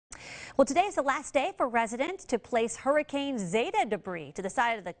Well, today is the last day for residents to place Hurricane Zeta debris to the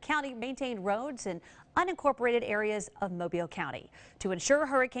side of the county-maintained roads in unincorporated areas of Mobile County. To ensure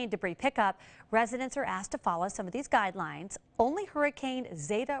hurricane debris pickup, residents are asked to follow some of these guidelines. Only Hurricane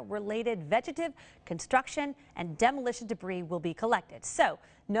Zeta-related vegetative, construction, and demolition debris will be collected. So,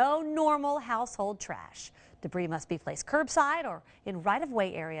 no normal household trash. Debris must be placed curbside or in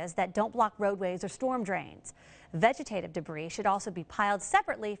right-of-way areas that don't block roadways or storm drains. Vegetative debris should also be piled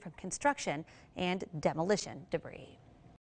separately from construction and demolition debris.